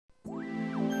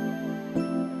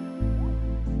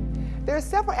are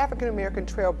several African-American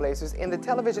trailblazers in the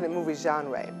television and movie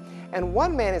genre, and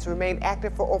one man has remained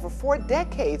active for over 4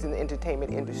 decades in the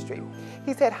entertainment industry.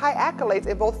 He's had high accolades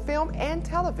in both film and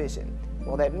television.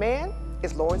 Well, that man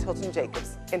is Lawrence Hilton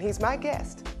Jacobs, and he's my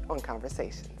guest on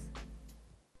Conversations.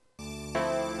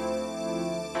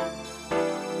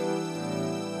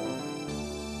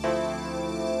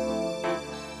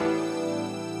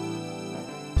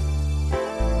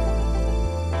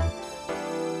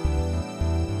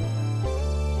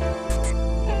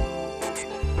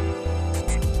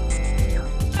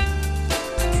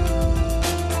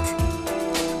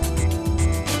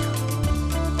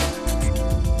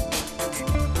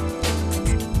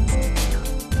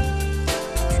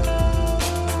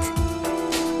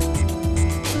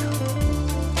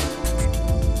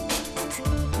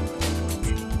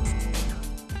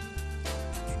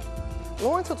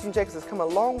 Lawrence Hilton Jacobs has come a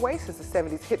long way since the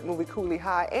 70s hit movie Cooley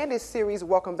High and his series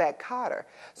Welcome Back, Kotter.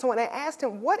 So when I asked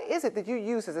him, what is it that you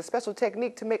use as a special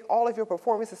technique to make all of your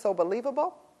performances so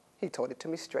believable, he told it to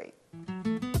me straight.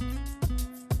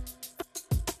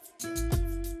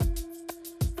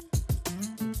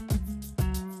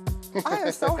 I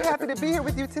am so happy to be here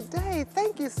with you today.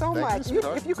 Thank you so much.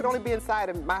 If you could only be inside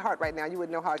of my heart right now, you would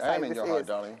know how excited this is. I am in your heart,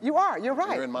 darling. You are. You're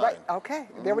right. You're in mine. Right. Okay.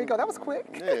 There we go. That was quick.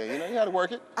 Yeah, you know, you got to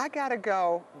work it. I got to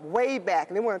go way back,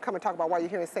 and then we're going to come and talk about why you're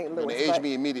here in St. Louis. You're going to age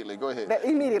me immediately. Go ahead.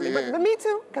 Immediately. Yeah. But me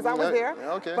too, because I was there.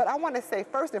 Okay. But I want to say,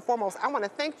 first and foremost, I want to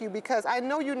thank you because I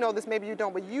know you know this, maybe you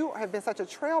don't, but you have been such a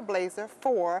trailblazer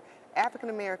for African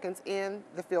Americans in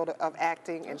the field of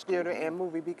acting and theater and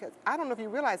movie, because I don't know if you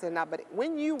realize it or not, but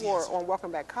when you were on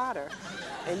Welcome Back, Kotter,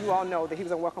 and you all know that he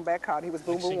was on Welcome Back, Kotter, he was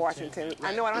Boom Boom Washington.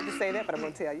 I know I don't have to say that, but I'm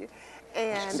going to tell you.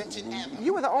 And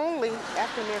you were the only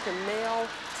African American male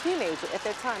teenager at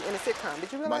that time in a sitcom.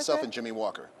 Did you realize Myself that? and Jimmy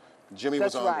Walker. Jimmy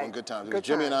was on Good Times. It was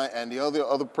Jimmy and I, and the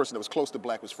other person that was close to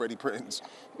black was Freddie Prinze.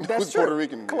 That's who's true. Puerto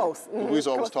Rican. Close. We used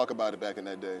to always talk about it back in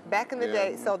that day. Back in the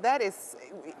day. So that is,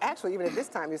 actually, even at this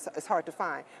time, it's hard to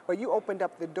find. But you opened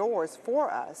up the doors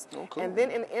for us. Oh, cool. And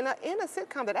then in a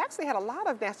sitcom that actually had a lot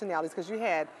of nationalities, because you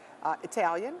had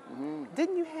Italian.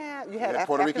 Didn't you have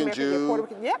Puerto Rican, Jew, Puerto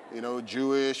Rican, yep. You know,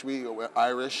 Jewish, we're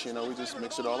Irish, you know, we just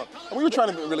mix it all up. And we were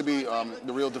trying to really be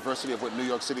the real diversity of what New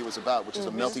York City was about, which is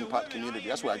a melting pot community.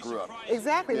 That's where I grew up.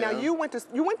 Exactly. Yeah. Now you went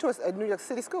to a New York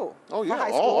City school. Oh yeah,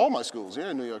 all my schools here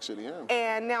in New York City, yeah.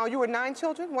 And now you were 9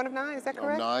 children, one of 9, is that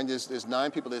correct? 9, there's 9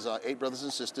 people, there's 8 brothers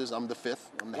and sisters, I'm the 5th.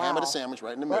 I'm the ham of the sandwich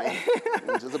right in the middle.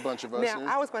 There's a bunch of us. Now,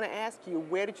 I was going to ask you,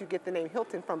 where did you get the name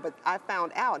Hilton from? But I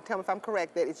found out, tell me if I'm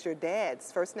correct, that it's your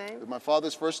dad's first name? My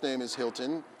father's first name is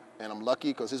Hilton, and I'm lucky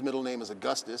because his middle name is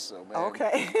Augustus. So man,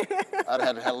 okay. I'd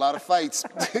had a lot of fights.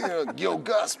 Yo,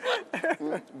 Gus.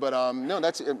 But no,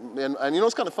 that's and you know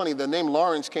it's kind of funny. The name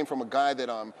Lawrence came from a guy that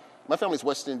my family's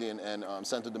West Indian and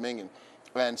Santo Domingan,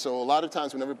 and so a lot of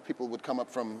times whenever people would come up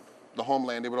from the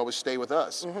homeland, they would always stay with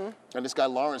us. And this guy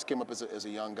Lawrence came up as a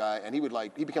young guy, and he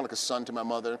became like a son to my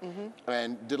mother,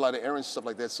 and did a lot of errands and stuff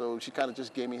like that. So she kind of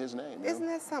just gave me his name. Isn't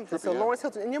that something? So Lawrence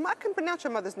Hilton, and I couldn't pronounce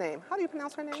your mother's name. How do you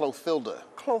pronounce her name? Clothilda.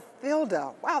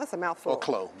 Clothilda. Wow, that's a mouthful. Or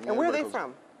Chloe. And where are they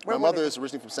from? My mother is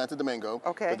originally from Santo Domingo,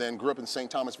 okay, but then grew up in St.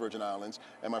 Thomas, Virgin Islands,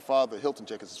 and my father, Hilton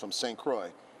Jacobs, is from St.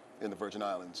 Croix in the Virgin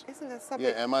Islands. Isn't that something?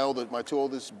 Yeah, and my 2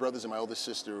 oldest brothers and my oldest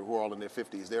sister, who are all in their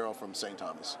 50s, they're all from St.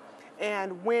 Thomas.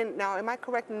 And now, am I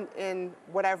correct in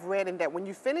what I've read in that when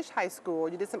you finished high school,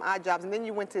 you did some odd jobs, and then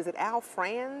you went to, is it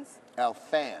Al-Fran's?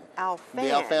 Al-Fan. Al-Fan.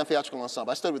 The Al-Fan Theatrical Ensemble.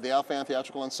 I studied with the Al-Fan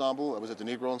Theatrical Ensemble. I was at the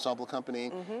Negro Ensemble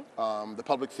Company. The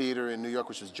Public Theater in New York,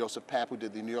 which was Joseph Papp, who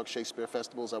did the New York Shakespeare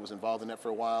Festivals. I was involved in that for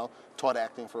a while. Taught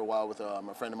acting for a while with a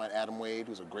friend of mine, Adam Wade,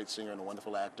 who's a great singer and a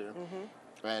wonderful actor.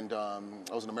 And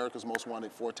I was in America's Most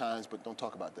Wanted 4 times, but don't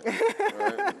talk about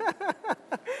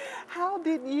that. How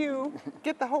did you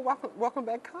get the whole Welcome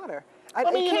Back, Kotter?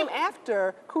 It came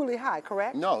after Cooley High,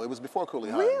 correct? No, it was before Cooley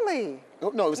High. Really?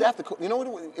 No, it was after. You know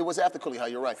what? It was after Cooley High.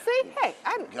 You're right. See, hey,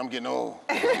 I'm getting old.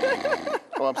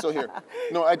 Oh, I'm still here.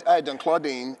 No, I had done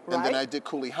Claudine, and then I did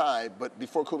Cooley High. But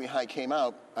before Cooley High came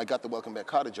out, I got the Welcome Back,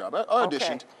 Kotter job. I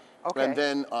auditioned. Okay. And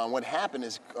then what happened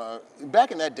is,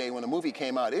 back in that day when the movie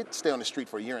came out, it stayed on the street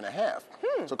for a year and a half.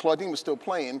 So Claudine was still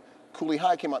playing. Cooley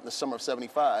High came out in the summer of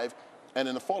 '75. And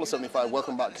in the fall of '75,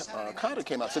 Welcome Back, Kotter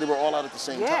came out. So they were all out at the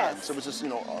same time. So it was just, you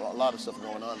know, a lot of stuff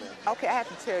going on there. Okay, I have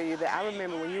to tell you that I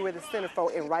remember when you were the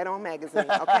centerfold in Right On magazine,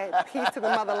 okay? Peace to the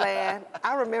Motherland.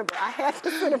 I remember I had the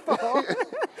centerfold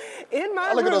in my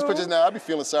room. I look at those pictures now, I'd be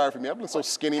feeling sorry for me. I've been so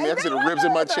skinny, man. I can see the ribs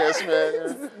in my chest,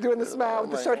 man. Doing the smile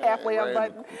with the shirt halfway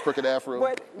unbuttoned. Crooked afro.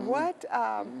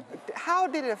 How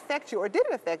did it affect you, or did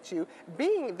it affect you,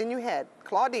 then you had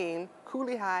Claudine,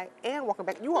 Cooley High, and Welcome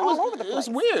Back. You were all over the place.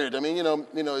 It was weird. I mean,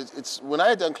 it's when I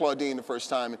had done Claudine the first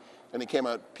time and it came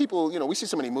out, people, we see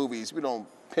so many movies, we don't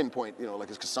pinpoint, like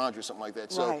it's Cassandra or something like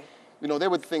that. So, Right. They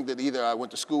would think that either I went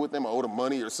to school with them or owed them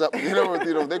money or something, or,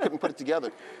 they couldn't put it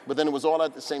together. But then it was all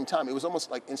at the same time. It was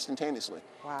almost like instantaneously.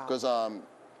 Wow. Because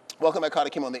Welcome Back Carter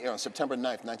came on the air on September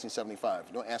 9th,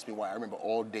 1975. Don't ask me why. I remember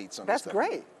all dates on this That's stuff.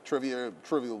 great.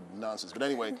 Trivial nonsense. But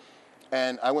anyway,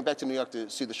 and I went back to New York to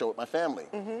see the show with my family.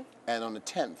 And on the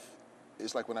 10th,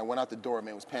 it's like when I went out the door,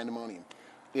 man, it was pandemonium.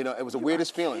 It was the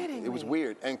weirdest feeling. It was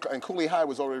weird. And Cooley High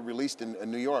was already released in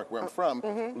New York, where I'm from,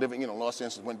 living, Los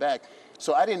Angeles, went back.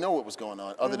 So I didn't know what was going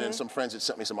on, other than some friends had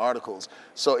sent me some articles.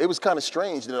 So it was kind of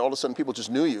strange that all of a sudden people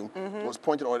just knew you. It was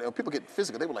pointed, or people get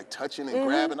physical. They were like touching and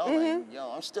grabbing. I'm like,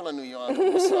 yo, I'm still in New York.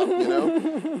 What's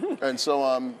up, And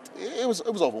so it was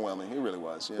overwhelming. It really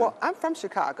was. Well, I'm from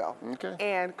Chicago. Okay.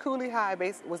 And Cooley High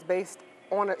was based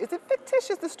on is it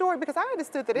fictitious, the story? Because I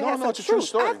understood that it had some it's a true truth.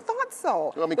 story. I thought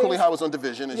so. Well, I mean, Cooley High was on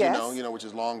Division, as Yes. you know, which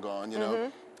is long gone,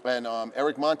 And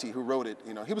Eric Monti, who wrote it,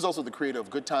 he was also the creator of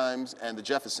Good Times and The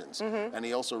Jeffersons. And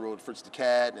he also wrote Fritz the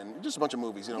Cat and just a bunch of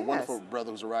movies, Yes. wonderful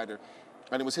brother who's a writer.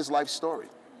 And it was his life story.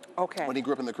 Okay. When he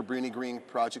grew up in the Cabrini Green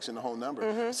projects and the whole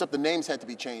number. Except the names had to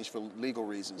be changed for legal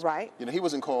reasons. Right. He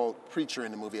wasn't called Preacher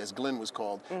in the movie, as Glenn was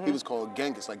called. He was called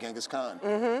Genghis, like Genghis Khan.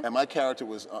 And my character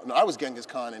was, I was Genghis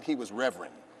Khan and he was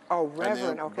Reverend. Oh,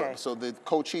 Reverend, okay. So the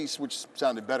Cochise, which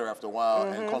sounded better after a while,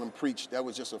 and call him Preach, that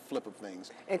was just a flip of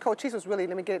things. And Cochise was really,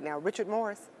 let me get it now, Richard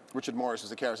Morris. Richard Morris is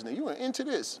the character name. You were into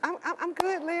this. I'm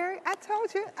good, Larry. I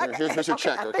told you. Here's your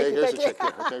check, okay? Here's your check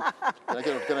here,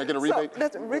 okay? Can I get a rebate? So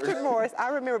that's Richard Morris, I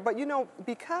remember, but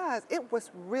because it was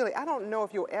really, I don't know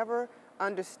if you'll ever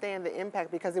understand the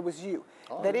impact because it was you,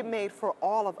 that it made for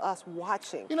all of us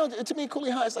watching. To me,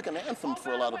 Cooley High is like an anthem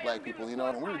for a lot of black people.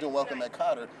 When we were doing Welcome Back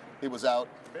Kotter, he was out.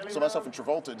 So myself and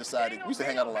Travolta decided, we used to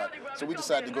hang out a lot, so we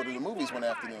decided to go to the movies one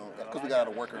afternoon because we got out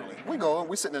of work early.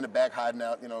 We're sitting in the back hiding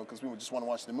out, because we just want to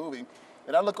watch the movie.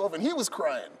 And I look over and he was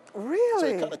crying. Really? So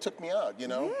it kind of took me out,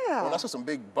 Yeah. When I saw some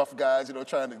big buff guys,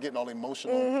 trying to get all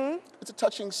emotional. It's a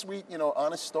touching, sweet,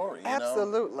 honest story,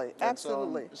 Absolutely,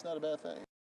 absolutely. It's not a bad thing.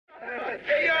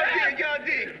 Hey, y'all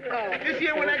dig. This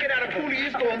year when I get out of Cooley,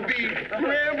 it's gonna be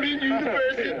Grambling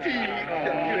University. Come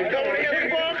on, hand the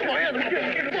ball. Come on, hand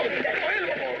the ball.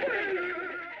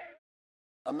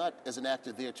 I'm not, as an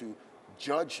actor, there to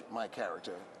judge my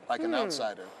character like an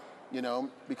outsider,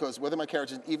 because whether my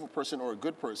character is an evil person or a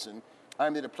good person,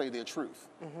 I'm there to play their truth,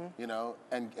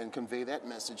 and convey that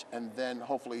message, and then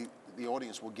hopefully the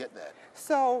audience will get that.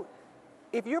 So,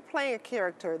 if you're playing a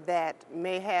character that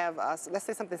may have, let's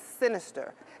say something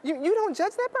sinister, you don't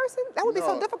judge that person? That would be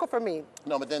so difficult for me.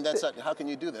 No, but then that's not, how can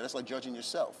you do that? That's like judging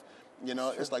yourself.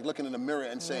 It's like looking in the mirror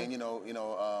and saying,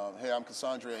 hey, I'm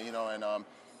Cassandra,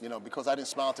 and because I didn't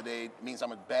smile today means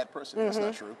I'm a bad person. That's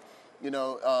not true.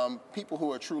 People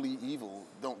who are truly evil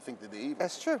don't think that they're evil.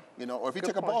 That's true. Or if you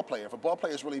take a ball player, if a ball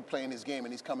player is really playing his game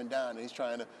and he's coming down and he's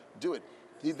trying to do it,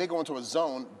 they go into a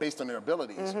zone based on their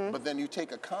abilities, but then you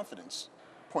take a confidence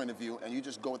point of view and you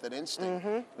just go with that instinct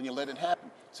and you let it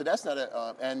happen. So that's not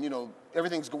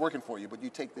everything's working for you, but you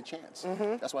take the chance.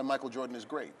 That's why Michael Jordan is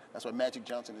great. That's why Magic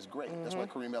Johnson is great. That's why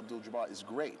Kareem Abdul-Jabbar is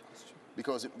great,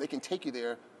 because they can take you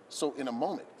there so in a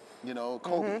moment.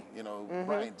 Kobe,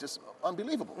 Bryant, just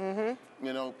unbelievable,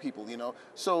 people,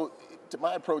 So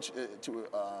my approach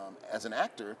as an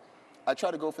actor, I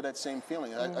try to go for that same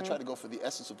feeling. I try to go for the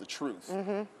essence of the truth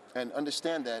and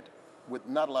understand that with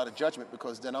not a lot of judgment,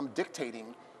 because then I'm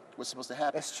dictating what's supposed to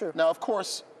happen. That's true. Now, of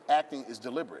course, acting is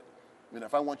deliberate.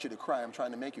 If I want you to cry, I'm trying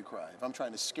to make you cry. If I'm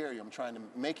trying to scare you, I'm trying to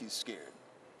make you scared.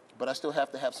 But I still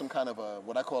have to have some kind of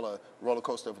what I call a roller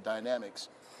coaster of dynamics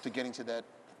to getting to that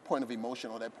point of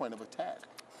emotion or that point of attack.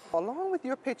 Along with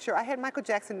your picture, I had Michael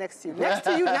Jackson next to you. Next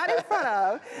to you, not in front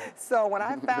of. So when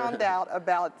I found out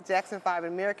about Jackson 5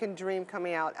 and American Dream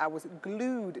coming out, I was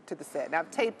glued to the set. And I've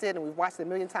taped it and we've watched it a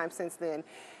million times since then.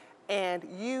 And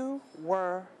you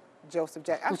were Joseph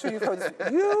Jackson. I'm sure you've heard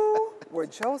this. You were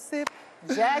Joseph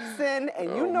Jackson,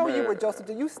 and you man. were Joseph.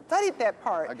 You studied that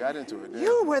part. I got into it. Yeah.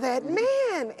 You were that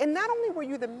man. And not only were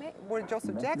you were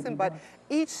Joseph Jackson, but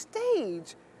each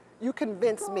stage you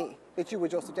convinced me that you were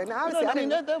Joseph Jackson. Now, obviously,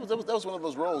 that was one of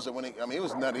those roles that it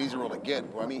was not an easy role to get.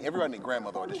 Everybody and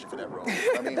grandmother auditioned for that role.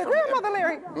 The grandmother,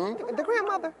 Larry. The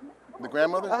grandmother. The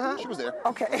grandmother? She was there.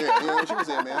 Okay. Yeah, she was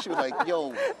there, man. She was like,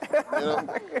 yo,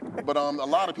 But a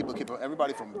lot of people,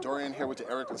 everybody from Dorian Harewood to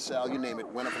Eric LaSalle, you name it,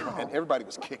 went up, and everybody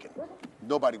was kicking.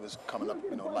 Nobody was coming up,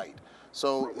 light.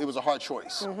 So it was a hard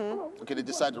choice. Okay, they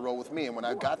decided to roll with me, and when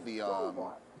I got the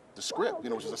the script,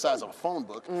 which is the size of a phone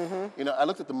book. I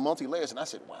looked at the multi-layers and I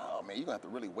said, wow, man, you're gonna have to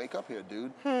really wake up here,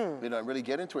 dude. And really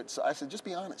get into it. So I said, just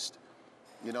be honest.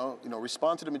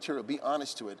 Respond to the material, be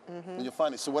honest to it, and you'll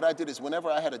find it. So what I did is whenever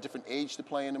I had a different age to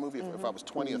play in the movie, if I was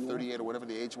 20 or 38 or whatever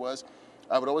the age was,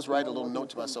 I would always write a little note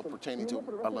to myself pertaining to,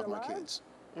 I love my kids.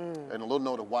 And a little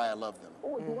note of why I love them.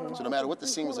 So no matter what the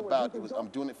scene was about, I'm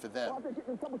doing it for them.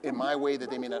 In my way that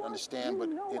they may not understand, but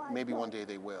maybe one day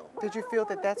they will. Did you feel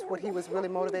that that's what he was really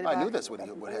motivated by? I knew that's what it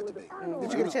had to be.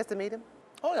 Did you get a chance to meet him?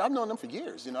 Oh yeah, I've known them for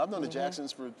years. I've known the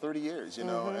Jacksons for 30 years,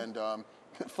 and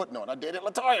footnote, I dated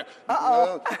LaToya.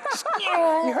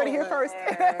 You heard it here first.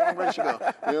 Where'd she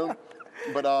go?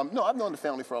 But no, I've known the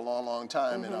family for a long, long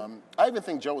time, and I even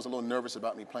think Joe was a little nervous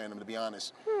about me playing him, to be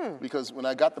honest, because when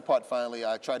I got the part finally,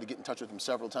 I tried to get in touch with him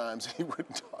several times, and he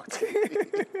wouldn't talk to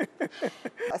me.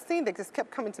 A scene that just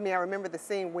kept coming to me, I remember the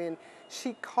scene when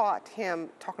she caught him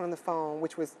talking on the phone,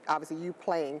 which was obviously you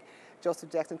playing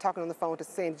Joseph Jackson, talking on the phone to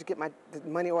saying, did you get the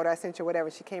money order I sent you or whatever?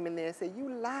 She came in there and said,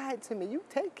 you lied to me, you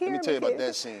take care of me. Let me tell you about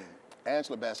that scene.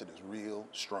 Angela Bassett is real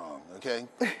strong, okay?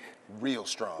 Real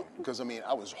strong. Because,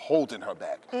 I was holding her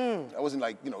back. I wasn't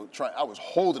like, trying, I was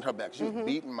holding her back. She was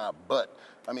beating my butt.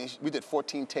 We did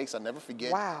 14 takes, I'll never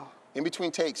forget. Wow. In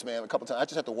between takes, man, a couple times, I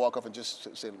just had to walk off and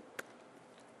just say,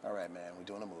 all right, man, we're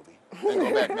doing a movie. And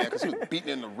go back, man, because she was beating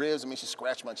in the ribs. She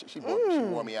scratched my chest. She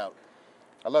wore me out.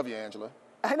 I love you, Angela.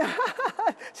 I know.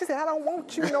 She said, I don't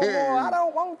want you no more. I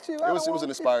don't want you. It was an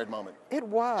inspired moment. It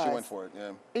was. She went for it,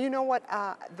 yeah. And you know what?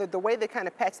 The way they kind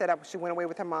of patched that up, she went away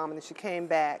with her mom, and then she came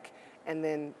back, and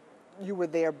then you were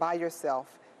there by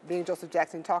yourself, being Joseph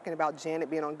Jackson, talking about Janet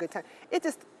being on Good Time. It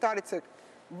just started to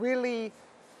really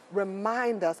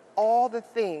remind us all the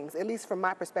things, at least from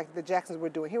my perspective, the Jacksons were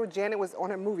doing. Here, Janet was on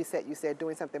her movie set, you said,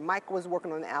 doing something. Mike was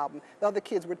working on the album. The other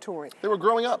kids were touring. They were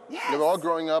growing up. Yes. They were all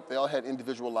growing up. They all had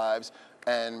individual lives.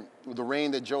 And the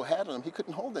reign that Joe had on him, he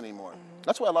couldn't hold anymore.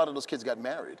 That's why a lot of those kids got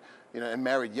married, and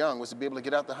married young, was to be able to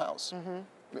get out the house.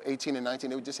 18 and 19,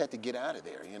 they just had to get out of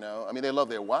there, they love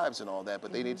their wives and all that,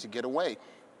 but they needed to get away.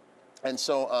 And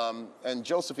so, and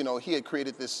Joseph, he had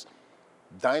created this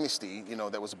dynasty,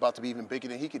 that was about to be even bigger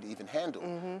than he could even handle.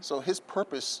 So his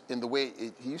purpose in the way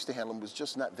he used to handle them was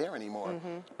just not there anymore.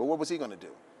 But what was he going to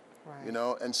do?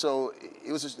 Right. And so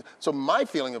it was just, so my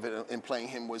feeling of it in playing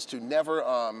him was to never,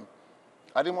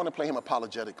 I didn't want to play him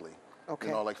apologetically.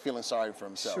 Okay. Like feeling sorry for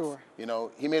himself.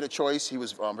 Sure. He made a choice. He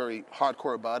was very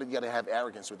hardcore about it. You got to have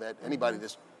arrogance with that. Anybody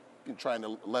that's trying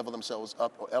to level themselves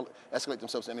up or escalate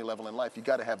themselves to any level in life, you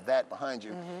got to have that behind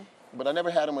you. But I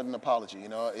never had him with an apology.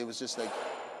 It was just like,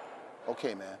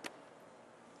 okay, man,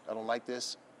 I don't like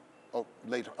this. Oh,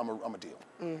 later, I'm a deal.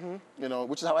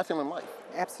 Which is how I feel in life.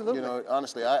 Absolutely.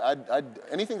 Honestly, I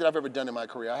anything that I've ever done in my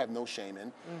career, I have no shame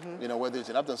in. Whether it's,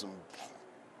 and I've done some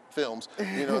films,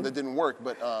 that didn't work,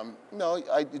 but no,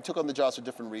 I took on the jobs for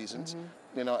different reasons.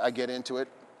 I get into it,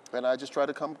 and I just try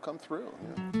to come through.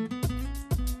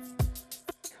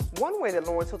 One way that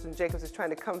Lawrence Hilton Jacobs is trying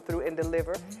to come through and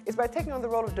deliver is by taking on the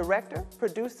role of director,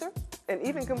 producer, and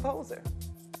even composer.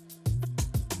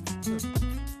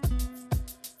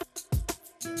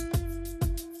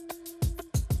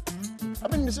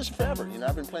 I've been a musician forever.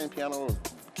 I've been playing piano or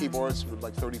keyboards for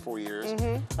like 34 years.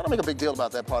 I don't make a big deal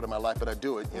about that part of my life, but I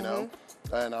do it,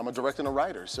 And I'm a director and a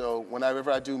writer. So whenever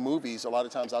I do movies, a lot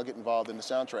of times I'll get involved in the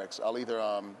soundtracks. I'll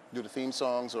either do the theme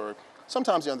songs or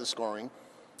sometimes the underscoring,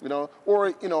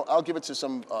 or, I'll give it to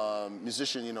some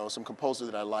musician, some composer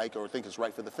that I like or think is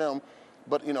right for the film.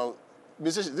 But,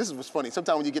 musicians, this is what's funny.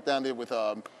 Sometimes when you get down there with,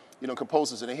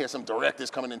 composers and they hear some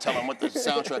directors coming and telling them what the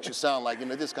soundtrack should sound like,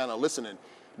 they're just kind of listening.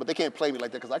 But they can't play me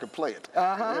like that because I can play it. So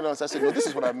I said, well, this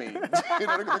is what I mean.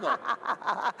 They're going.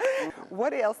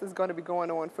 What else is going to be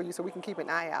going on for you so we can keep an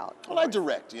eye out? Well, I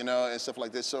direct, and stuff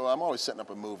like this. So I'm always setting up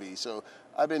a movie. So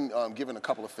I've been given a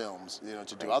couple of films,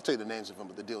 to do. I'll tell you the names of them,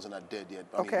 but the deals are not dead yet.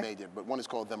 Made yet. But one is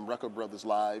called Them Record Brothers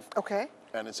Live. Okay.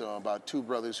 And it's about two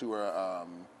brothers who are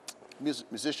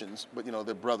musicians, but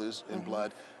they're brothers in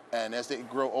blood. And as they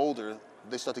grow older,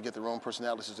 they start to get their own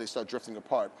personalities. They start drifting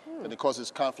apart, and it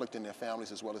causes conflict in their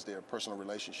families as well as their personal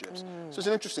relationships. So it's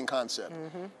an interesting concept.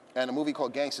 And a movie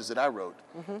called Gangsters that I wrote,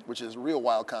 which is a real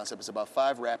wild concept. It's about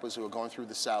 5 rappers who are going through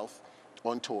the South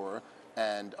on tour,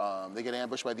 and they get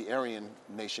ambushed by the Aryan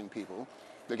Nation people.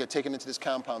 They get taken into this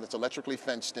compound that's electrically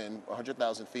fenced in,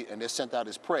 100,000 feet, and they're sent out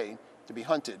as prey to be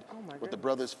hunted. But the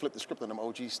brothers flip the script on them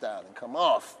OG style and come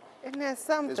off. Isn't that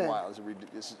something? It's wild.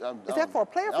 Is that for a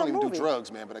play or for a movie? I don't even do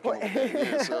drugs, man, but I came up with that.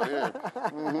 Yeah, so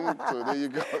yeah. So there you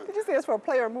go. Did you say it's for a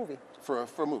play or a movie? For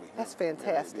a movie. That's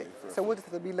fantastic. So we'll just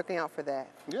have to be looking out for that.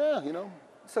 Yeah,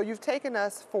 So you've taken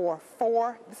us for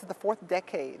this is the 4th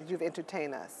decade that you've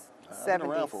entertained us. I've been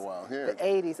around for a while, yeah. The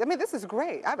 80s. I mean, this is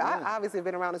great. I obviously have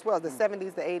been around as well. The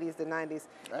 70s, the 80s, the 90s.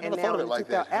 I never thought of it like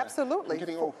that. Absolutely. I'm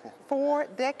getting old. 4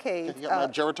 decades. You got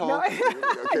my Geritol? No,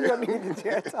 Okay. you don't need the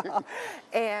Geritol.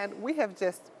 And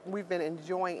we've been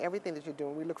enjoying everything that you're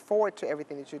doing. We look forward to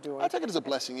everything that you're doing. I take it as a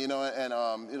blessing, you know, and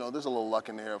you know, there's a little luck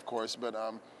in there, of course, but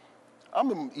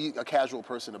I'm a casual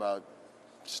person about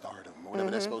stardom,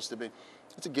 whatever that's supposed to be.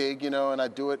 It's a gig, you know, and I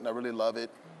do it, and I really love it.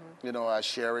 You know, I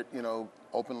share it, you know,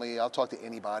 openly. I'll talk to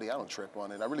anybody. I don't trip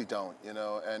on it. I really don't, you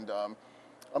know, and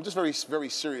I'm just very, very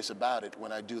serious about it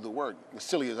when I do the work. As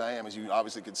silly as I am, as you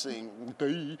obviously can see,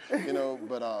 you know,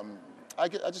 but I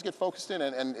just get focused in,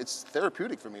 and it's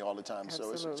therapeutic for me all the time.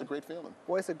 Absolutely. So it's a great feeling.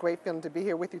 Well, it's a great feeling to be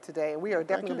here with you today, and we are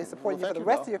definitely going to be supporting you for the you,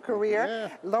 rest of your Val. career.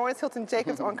 Yeah. Lawrence Hilton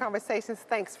Jacobs on Conversations.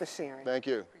 Thanks for sharing. Thank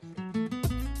you.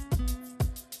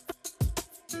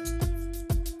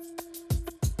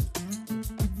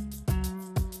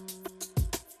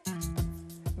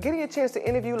 Getting a chance to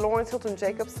interview Lawrence Hilton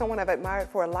Jacobs, someone I've admired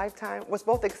for a lifetime, was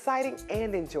both exciting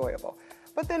and enjoyable.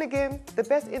 But then again, the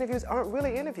best interviews aren't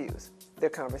really interviews,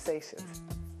 they're conversations.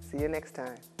 See you next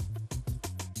time.